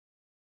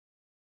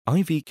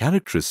IV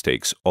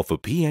characteristics of a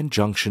PN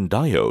junction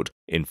diode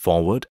in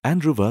forward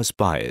and reverse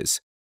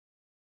bias.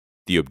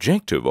 The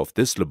objective of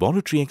this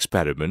laboratory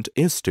experiment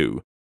is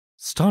to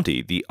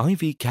study the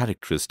IV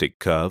characteristic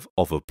curve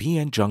of a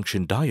PN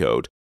junction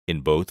diode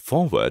in both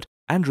forward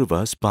and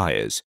reverse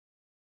bias.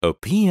 A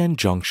PN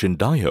junction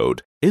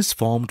diode is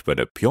formed when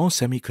a pure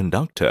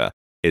semiconductor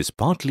is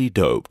partly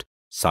doped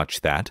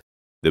such that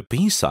the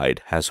P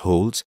side has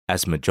holes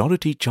as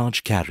majority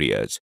charge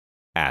carriers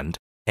and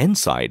N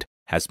side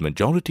has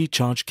majority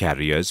charge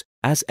carriers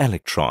as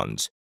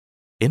electrons.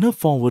 In a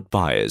forward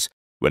bias,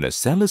 when a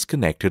cell is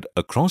connected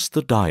across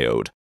the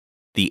diode,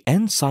 the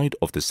N side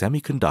of the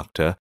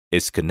semiconductor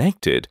is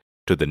connected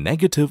to the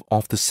negative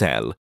of the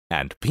cell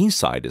and P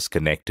side is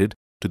connected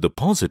to the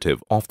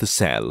positive of the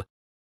cell.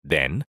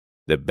 Then,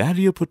 the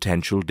barrier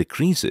potential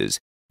decreases,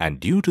 and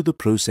due to the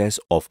process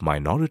of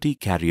minority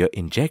carrier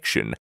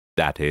injection,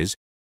 that is,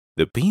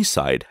 the P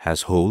side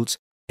has holes,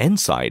 N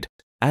side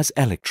as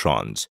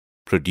electrons,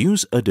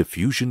 produce a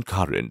diffusion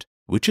current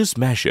which is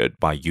measured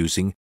by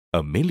using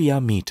a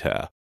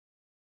milliammeter.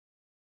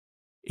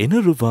 In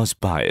a reverse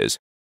bias,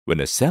 when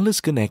a cell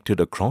is connected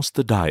across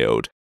the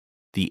diode,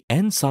 the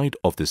N side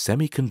of the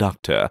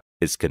semiconductor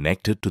is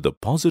connected to the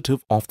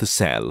positive of the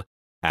cell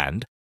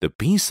and the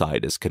P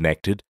side is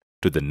connected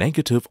to the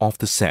negative of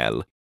the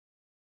cell.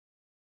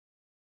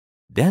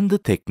 Then the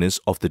thickness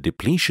of the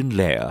depletion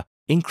layer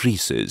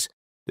increases.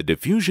 The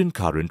diffusion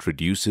current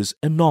reduces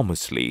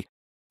enormously,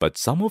 but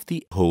some of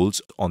the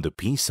holes on the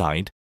P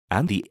side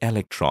and the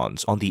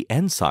electrons on the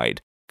N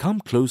side come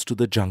close to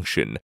the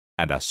junction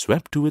and are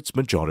swept to its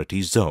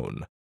majority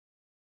zone.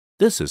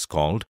 This is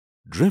called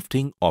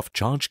drifting of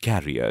charge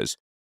carriers.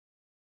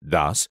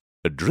 Thus,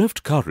 a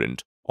drift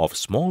current of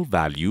small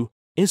value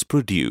is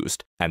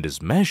produced and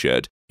is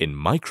measured in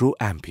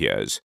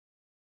microamperes.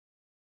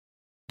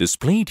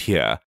 Displayed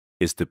here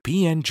is the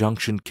PN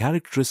junction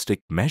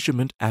characteristic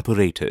measurement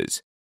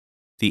apparatus.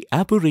 The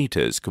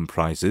apparatus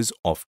comprises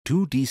of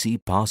two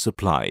DC power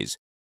supplies,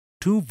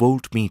 2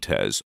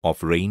 voltmeters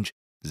of range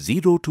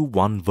 0 to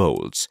 1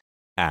 volts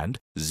and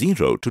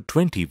 0 to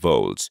 20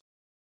 volts,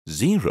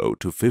 0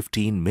 to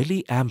 15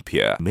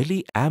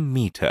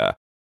 milliammeter,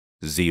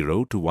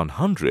 0 to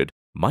 100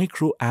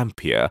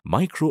 microammeter,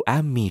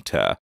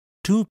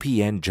 2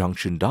 PN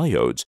junction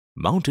diodes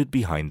mounted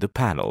behind the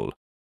panel.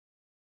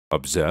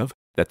 Observe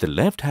that the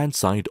left-hand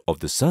side of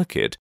the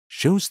circuit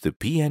shows the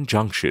PN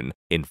junction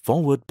in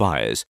forward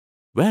bias,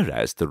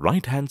 whereas the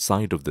right-hand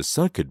side of the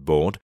circuit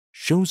board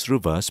shows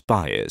reverse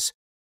bias.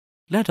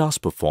 Let us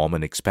perform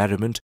an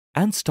experiment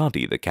and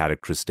study the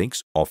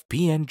characteristics of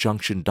PN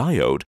junction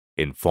diode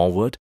in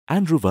forward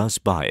and reverse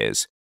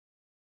bias.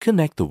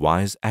 Connect the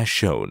wires as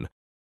shown.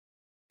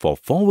 For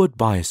forward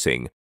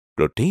biasing,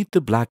 rotate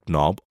the black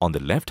knob on the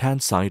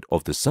left-hand side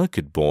of the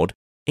circuit board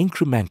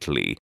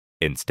incrementally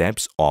in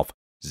steps of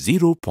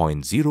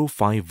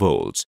 0.05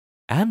 volts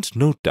and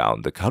note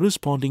down the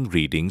corresponding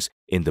readings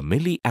in the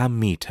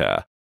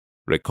milliammeter.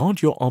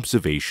 Record your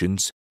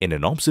observations in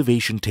an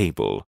observation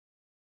table.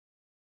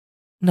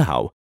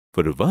 Now,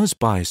 for reverse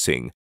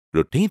biasing,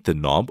 rotate the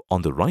knob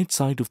on the right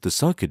side of the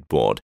circuit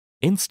board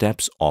in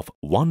steps of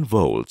 1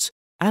 volts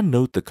and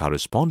note the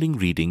corresponding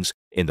readings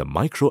in the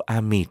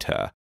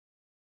microammeter.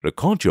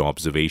 Record your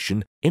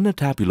observation in a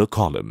tabular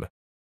column.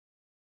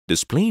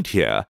 Displayed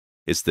here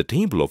is the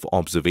table of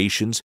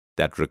observations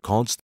that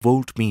records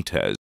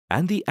voltmeters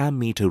and the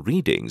ammeter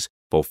readings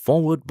for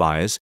forward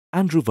bias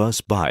and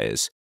reverse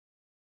bias.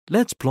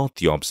 Let's plot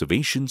the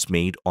observations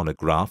made on a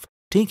graph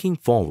taking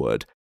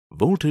forward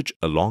voltage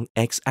along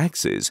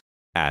x-axis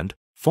and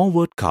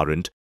forward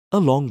current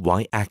along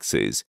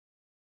y-axis,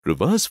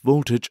 reverse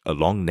voltage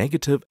along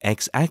negative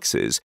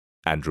x-axis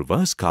and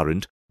reverse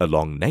current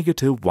along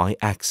negative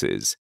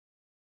y-axis.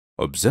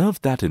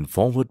 Observe that in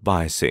forward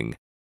biasing,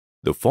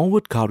 the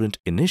forward current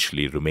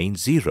initially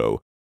remains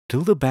 0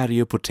 till the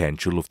barrier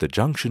potential of the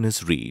junction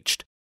is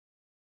reached.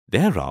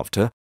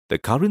 Thereafter, the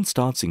current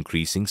starts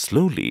increasing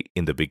slowly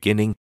in the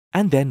beginning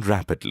and then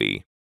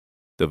rapidly.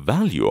 The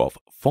value of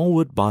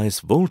forward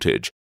bias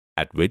voltage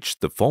at which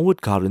the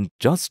forward current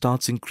just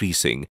starts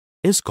increasing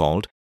is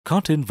called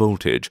cut-in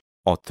voltage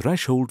or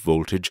threshold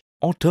voltage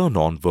or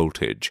turn-on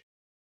voltage.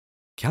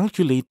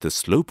 Calculate the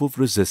slope of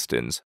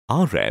resistance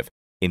RF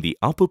in the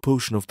upper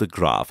portion of the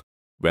graph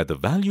where the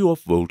value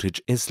of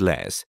voltage is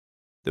less,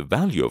 the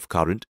value of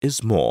current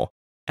is more,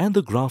 and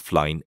the graph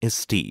line is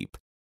steep.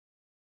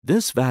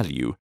 This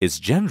value is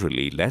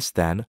generally less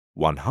than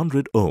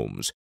 100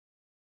 ohms,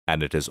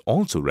 and it is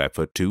also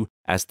referred to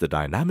as the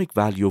dynamic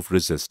value of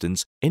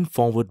resistance in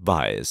forward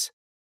bias.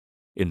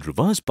 In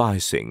reverse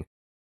biasing,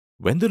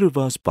 when the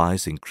reverse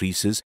bias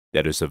increases,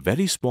 there is a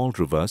very small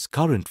reverse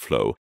current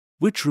flow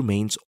which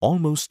remains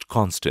almost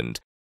constant,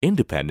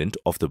 independent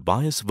of the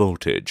bias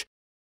voltage.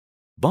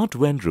 But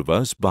when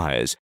reverse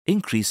bias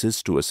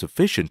increases to a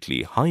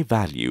sufficiently high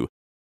value,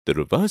 the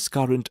reverse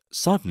current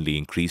suddenly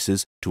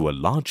increases to a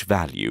large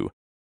value.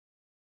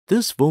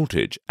 This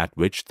voltage at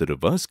which the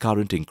reverse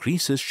current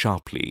increases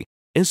sharply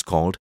is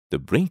called the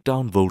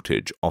breakdown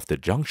voltage of the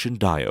junction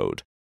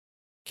diode.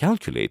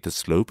 calculate the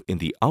slope in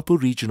the upper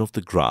region of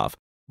the graph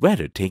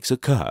where it takes a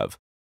curve.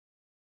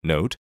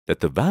 Note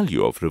that the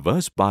value of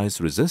reverse bias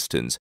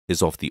resistance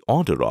is of the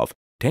order of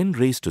 10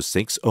 raised to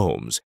 6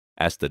 ohms,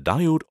 as the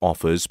diode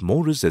offers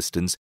more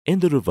resistance in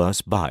the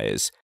reverse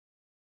bias.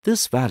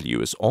 This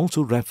value is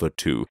also referred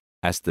to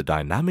as the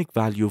dynamic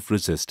value of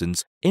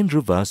resistance in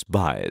reverse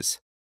bias.